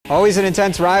Always an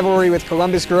intense rivalry with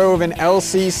Columbus Grove and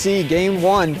LCC. Game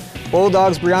 1,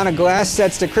 Bulldogs' Brianna Glass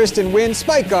sets to Kristen Wynn.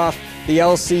 Spike off the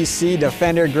LCC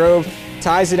defender. Grove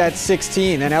ties it at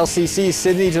 16. Then LCC's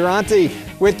Sydney Durante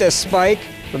with the spike.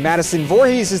 But Madison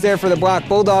Voorhees is there for the block.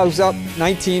 Bulldogs up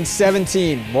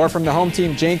 19-17. More from the home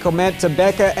team. Jane Clement to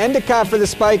Becca Endicott for the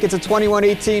spike. It's a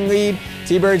 21-18 lead.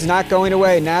 T-Birds not going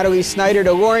away. Natalie Snyder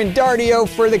to Lauren Dardio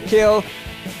for the kill.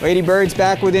 Lady Birds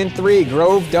back within 3.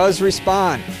 Grove does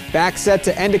respond. Back set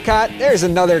to Endicott. There's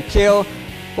another kill.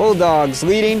 Bulldogs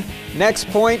leading. Next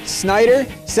point, Snyder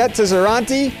set to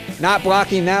Zarante. Not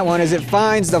blocking that one as it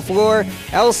finds the floor.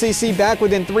 LCC back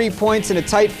within 3 points in a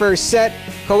tight first set.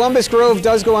 Columbus Grove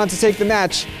does go on to take the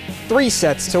match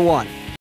 3-1.